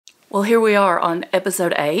Well, here we are on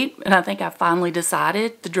episode 8, and I think I finally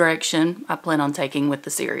decided the direction I plan on taking with the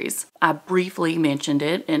series. I briefly mentioned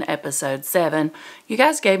it in episode 7. You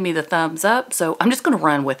guys gave me the thumbs up, so I'm just going to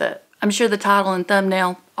run with it. I'm sure the title and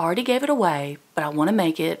thumbnail already gave it away, but I want to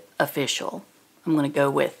make it official. I'm going to go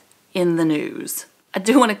with In the News. I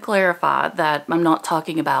do want to clarify that I'm not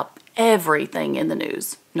talking about everything in the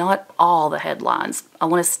news, not all the headlines. I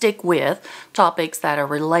want to stick with topics that are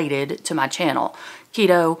related to my channel.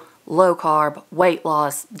 Keto, low carb, weight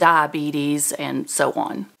loss, diabetes, and so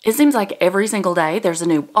on. It seems like every single day there's a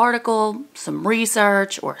new article, some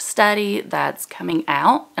research, or a study that's coming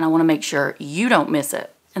out, and I want to make sure you don't miss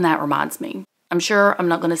it. And that reminds me, I'm sure I'm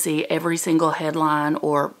not going to see every single headline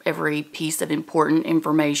or every piece of important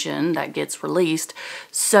information that gets released.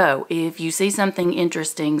 So if you see something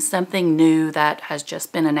interesting, something new that has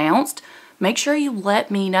just been announced, make sure you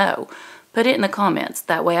let me know. Put it in the comments.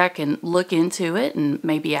 That way I can look into it and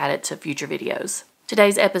maybe add it to future videos.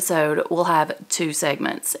 Today's episode will have 2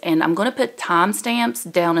 segments, and I'm going to put timestamps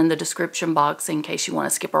down in the description box in case you want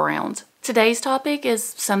to skip around. Today's topic is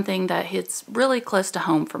something that hits really close to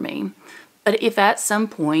home for me. But if at some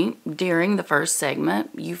point during the first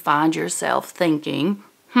segment you find yourself thinking,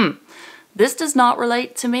 this does not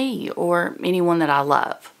relate to me or anyone that I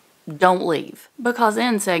love, don't leave. Because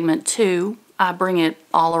in segment 2, I bring it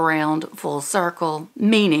all around full circle,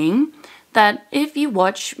 meaning that if you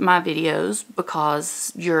watch my videos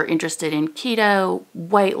because you're interested in keto,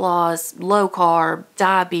 weight loss, low carb,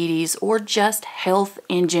 diabetes, or just health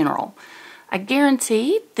in general, I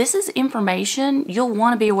guarantee this is information you'll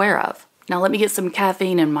want to be aware of. Now let me get some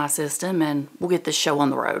caffeine in my system and we'll get this show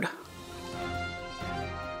on the road.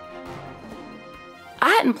 I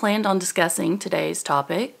hadn't planned on discussing today's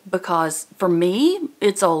topic because for me,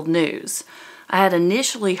 it's old news. I had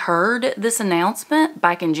initially heard this announcement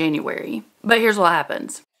back in January, but here's what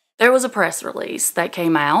happens. There was a press release that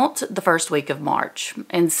came out the first week of March,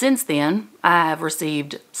 and since then, I have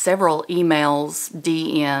received several emails,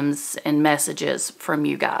 DMs, and messages from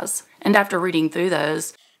you guys. And after reading through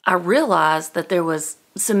those, I realized that there was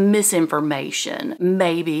some misinformation.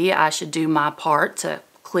 Maybe I should do my part to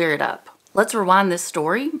clear it up. Let's rewind this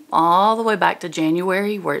story all the way back to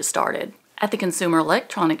January where it started. At the Consumer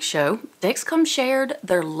Electronics Show, Dexcom shared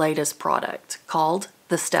their latest product called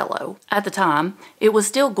the Stelo. At the time, it was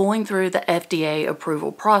still going through the FDA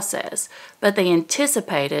approval process, but they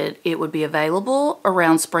anticipated it would be available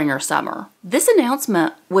around spring or summer. This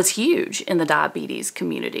announcement was huge in the diabetes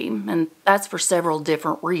community, and that's for several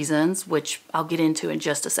different reasons, which I'll get into in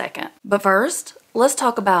just a second. But first, let's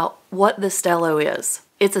talk about what the Stelo is.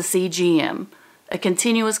 It's a CGM, a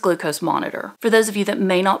continuous glucose monitor. For those of you that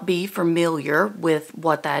may not be familiar with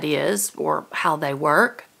what that is or how they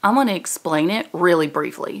work, I'm going to explain it really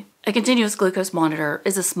briefly. A continuous glucose monitor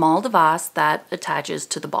is a small device that attaches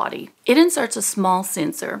to the body. It inserts a small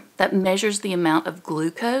sensor that measures the amount of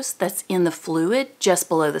glucose that's in the fluid just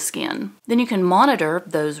below the skin. Then you can monitor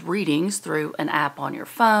those readings through an app on your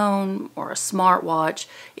phone or a smartwatch.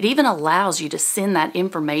 It even allows you to send that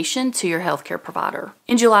information to your healthcare provider.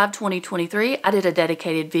 In July of 2023, I did a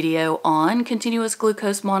dedicated video on continuous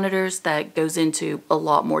glucose monitors that goes into a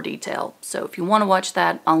lot more detail. So if you want to watch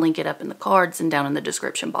that, I'll link it up in the cards and down in the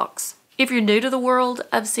description box. If you're new to the world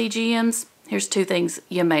of CGMs, here's 2 things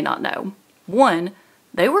you may not know. 1,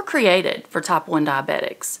 they were created for type 1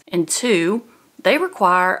 diabetics. And 2, they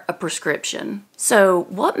require a prescription. So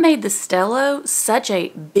what made the Stelo such a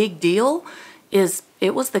big deal is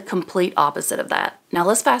it was the complete opposite of that. Now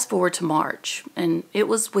let's fast forward to March, and it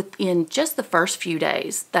was within just the first few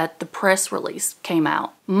days that the press release came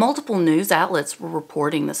out. Multiple news outlets were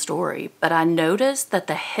reporting the story, but I noticed that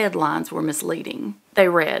the headlines were misleading. They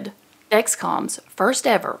read, Dexcom's first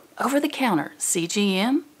ever over-the-counter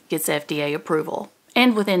CGM gets FDA approval.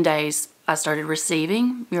 And within days, I started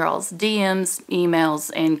receiving your all's DMs,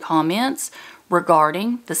 emails, and comments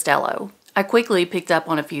regarding the Stelo. I quickly picked up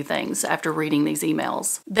on a few things after reading these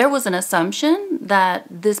emails. There was an assumption that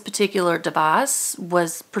this particular device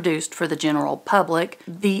was produced for the general public.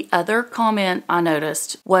 The other comment I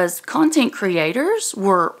noticed was content creators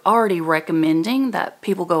were already recommending that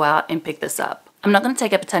people go out and pick this up. I'm not going to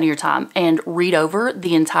take up a ton of your time and read over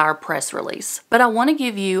the entire press release, but I want to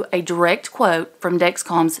give you a direct quote from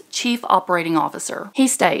Dexcom's Chief Operating Officer. He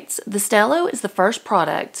states, "The Stelo is the first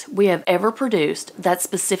product we have ever produced that's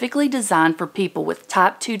specifically designed for people with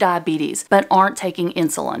type 2 diabetes but aren't taking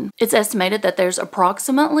insulin. It's estimated that there's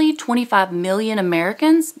approximately 25 million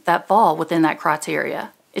Americans that fall within that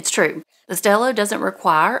criteria." It's true. The Stelo doesn't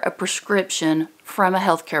require a prescription from a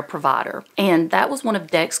healthcare provider, and that was one of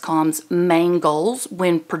Dexcom's main goals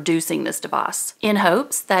when producing this device, in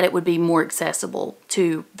hopes that it would be more accessible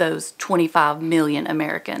to those 25 million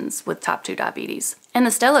Americans with type 2 diabetes. And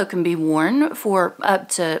the Stelo can be worn for up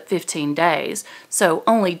to 15 days, so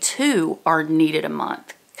only 2 are needed a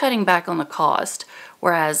month, cutting back on the cost,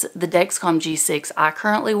 whereas the Dexcom G6 I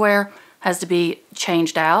currently wear has to be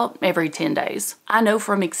changed out every 10 days. I know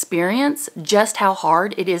from experience just how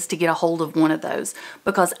hard it is to get a hold of one of those,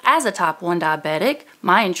 because as a type 1 diabetic,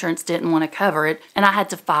 my insurance didn't want to cover it and I had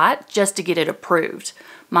to fight just to get it approved.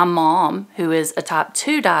 My mom, who is a type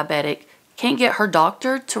 2 diabetic, can't get her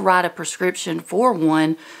doctor to write a prescription for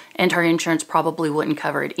one, and her insurance probably wouldn't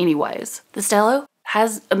cover it anyways. The Stelo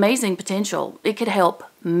has amazing potential. It could help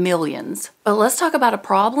millions. But let's talk about a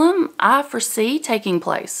problem I foresee taking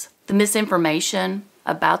place. The misinformation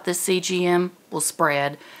about this CGM will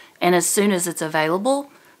spread, and as soon as it's available,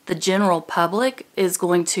 the general public is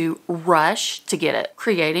going to rush to get it,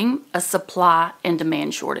 creating a supply and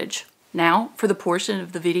demand shortage. Now, for the portion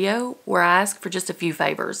of the video where I ask for just a few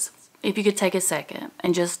favors. If you could take a second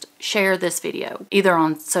and just share this video, either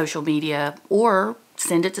on social media or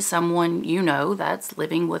send it to someone you know that's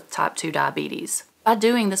living with type 2 diabetes. By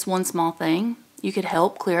doing this one small thing, you could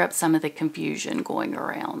help clear up some of the confusion going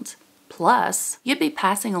around. Plus, you'd be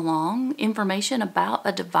passing along information about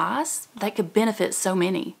a device that could benefit so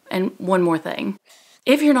many. And one more thing,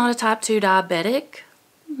 if you're not a type 2 diabetic,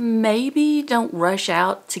 maybe don't rush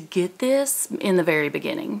out to get this in the very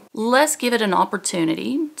beginning. Let's give it an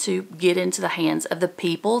opportunity to get into the hands of the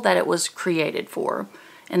people that it was created for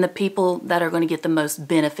and the people that are going to get the most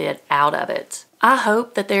benefit out of it. I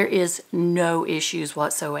hope that there is no issues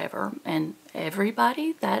whatsoever, and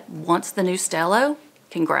everybody that wants the new Stelo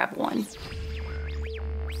can grab one.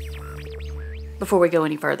 Before we go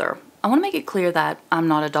any further, I want to make it clear that I'm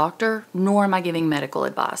not a doctor, nor am I giving medical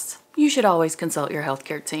advice. You should always consult your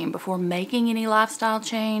healthcare team before making any lifestyle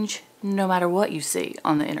change, no matter what you see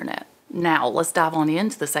on the internet. Now, let's dive on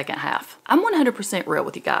into the second half. I'm 100% real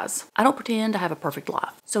with you guys. I don't pretend to have a perfect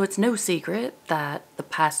life, so it's no secret that the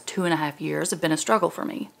past 2.5 years have been a struggle for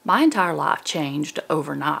me. My entire life changed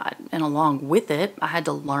overnight, and along with it, I had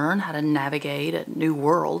to learn how to navigate a new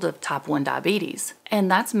world of type 1 diabetes.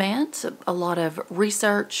 And that's meant a lot of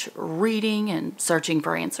research, reading, and searching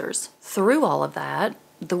for answers. Through all of that,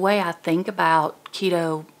 the way I think about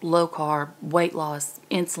keto, low carb, weight loss,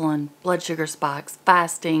 insulin, blood sugar spikes,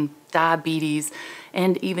 fasting, diabetes,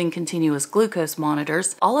 and even continuous glucose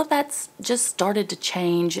monitors, all of that's just started to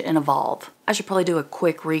change and evolve. I should probably do a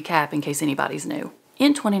quick recap in case anybody's new.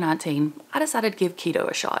 In 2019, I decided to give keto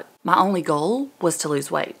a shot. My only goal was to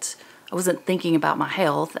lose weight. I wasn't thinking about my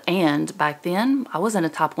health, and back then, I wasn't a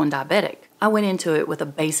type 1 diabetic. I went into it with a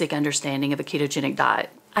basic understanding of a ketogenic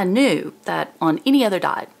diet. I knew that on any other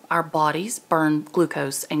diet, our bodies burn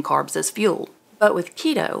glucose and carbs as fuel. But with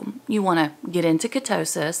keto, you want to get into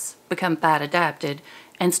ketosis, become fat adapted,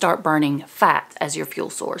 and start burning fat as your fuel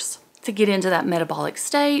source. To get into that metabolic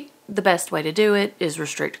state, the best way to do it is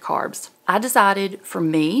restrict carbs. I decided for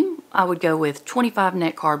me, I would go with 25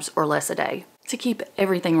 net carbs or less a day. To keep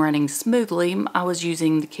everything running smoothly, I was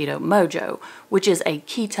using the Keto Mojo, which is a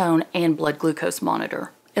ketone and blood glucose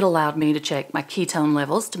monitor. It allowed me to check my ketone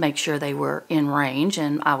levels to make sure they were in range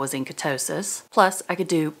and I was in ketosis. Plus, I could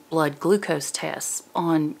do blood glucose tests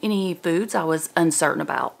on any foods I was uncertain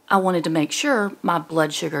about. I wanted to make sure my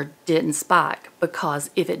blood sugar didn't spike, because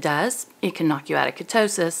if it does, it can knock you out of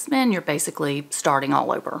ketosis and you're basically starting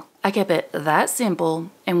all over. I kept it that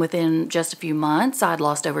simple, and within just a few months, I'd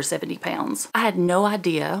lost over 70 pounds. I had no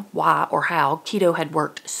idea why or how keto had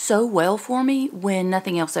worked so well for me when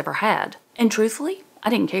nothing else ever had. And truthfully, I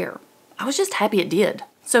didn't care. I was just happy it did.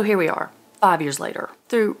 So here we are, 5 years later.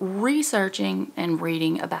 Through researching and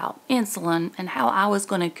reading about insulin and how I was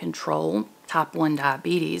going to control type 1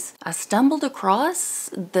 diabetes, I stumbled across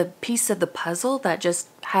the piece of the puzzle that just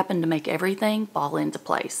happened to make everything fall into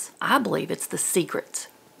place. I believe it's the secret,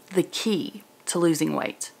 the key to losing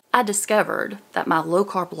weight. I discovered that my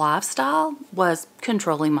low-carb lifestyle was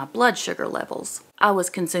controlling my blood sugar levels. I was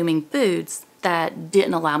consuming foods that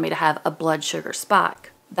didn't allow me to have a blood sugar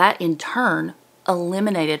spike. That in turn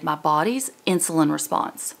eliminated my body's insulin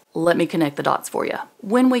response. Let me connect the dots for you.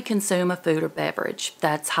 When we consume a food or beverage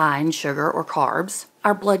that's high in sugar or carbs,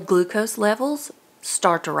 our blood glucose levels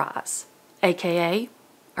start to rise, aka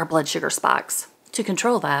our blood sugar spikes. To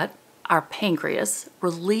control that, our pancreas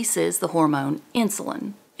releases the hormone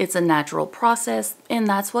insulin. It's a natural process, and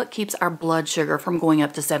that's what keeps our blood sugar from going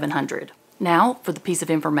up to 700. Now for the piece of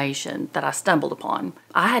information that I stumbled upon.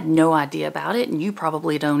 I had no idea about it, and you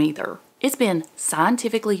probably don't either. It's been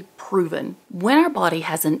scientifically proven when our body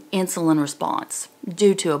has an insulin response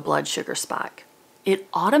due to a blood sugar spike, it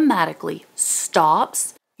automatically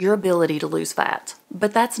stops your ability to lose fat.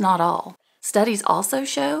 But that's not all. Studies also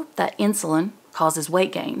show that insulin causes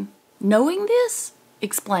weight gain. Knowing this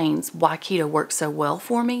explains why keto works so well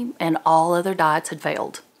for me and all other diets had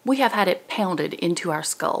failed. We have had it pounded into our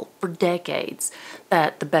skull for decades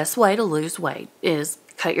that the best way to lose weight is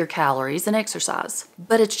cut your calories and exercise.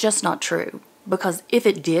 But it's just not true, because if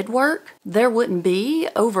it did work, there wouldn't be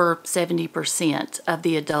over 70% of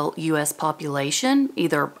the adult US population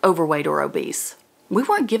either overweight or obese. We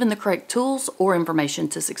weren't given the correct tools or information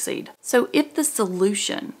to succeed. So if the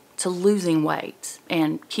solution to losing weight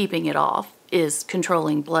and keeping it off is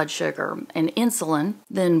controlling blood sugar and insulin,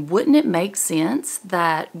 then wouldn't it make sense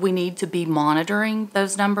that we need to be monitoring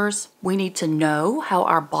those numbers? We need to know how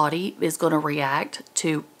our body is going to react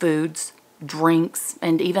to foods, drinks,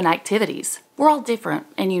 and even activities. We're all different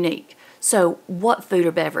and unique. So what food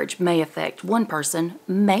or beverage may affect one person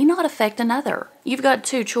may not affect another. You've got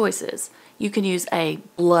two choices. You can use a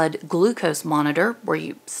blood glucose monitor where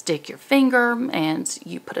you stick your finger and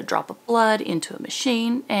you put a drop of blood into a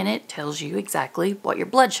machine and it tells you exactly what your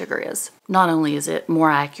blood sugar is. Not only is it more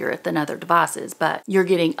accurate than other devices, but you're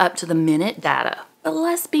getting up to the minute data. But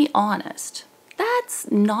let's be honest, that's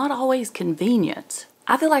not always convenient.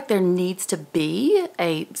 I feel like there needs to be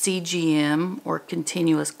a CGM or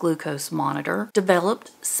continuous glucose monitor developed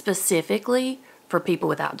specifically for people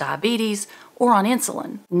without diabetes or on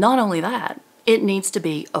insulin. Not only that, it needs to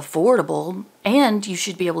be affordable and you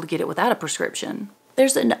should be able to get it without a prescription.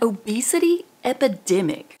 There's an obesity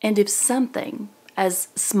epidemic, and if something as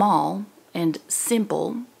small and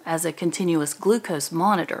simple as a continuous glucose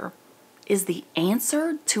monitor is the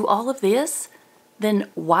answer to all of this, then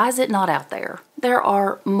why is it not out there? There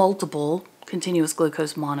are multiple continuous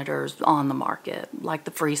glucose monitors on the market, like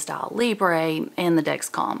the Freestyle Libre and the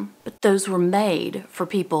Dexcom, but those were made for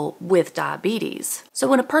people with diabetes. So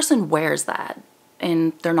when a person wears that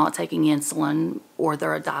and they're not taking insulin or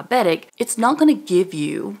they're a diabetic, it's not going to give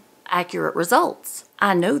you accurate results.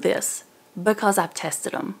 I know this because I've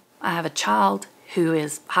tested them. I have a child who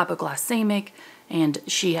is hypoglycemic and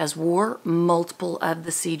she has wore multiple of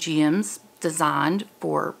the CGMs designed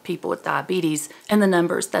for people with diabetes, and the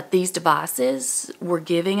numbers that these devices were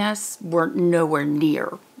giving us were nowhere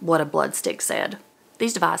near what a blood stick said.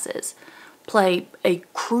 These devices play a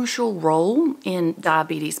crucial role in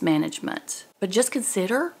diabetes management, but just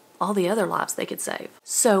consider all the other lives they could save.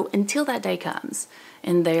 So until that day comes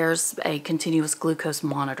and there's a continuous glucose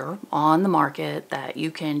monitor on the market that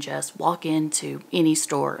you can just walk into any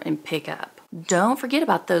store and pick up, don't forget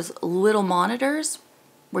about those little monitors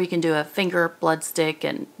where you can do a finger blood stick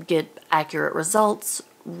and get accurate results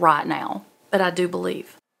right now. But I do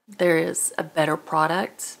believe there is a better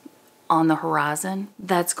product on the horizon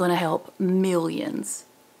that's going to help millions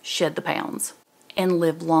shed the pounds and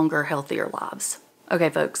live longer, healthier lives. Okay,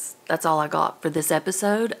 folks, that's all I got for this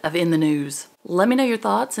episode of In the News. Let me know your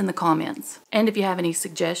thoughts in the comments. And if you have any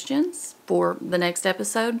suggestions for the next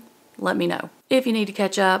episode, let me know. If you need to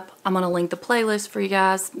catch up, I'm going to link the playlist for you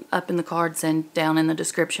guys up in the cards and down in the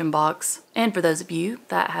description box. And for those of you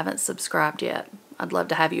that haven't subscribed yet, I'd love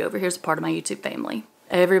to have you over here as part of my YouTube family.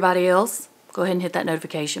 Everybody else, go ahead and hit that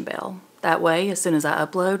notification bell. That way, as soon as I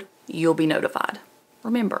upload, you'll be notified.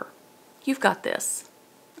 Remember, you've got this.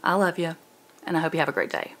 I love you, and I hope you have a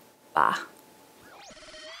great day. Bye.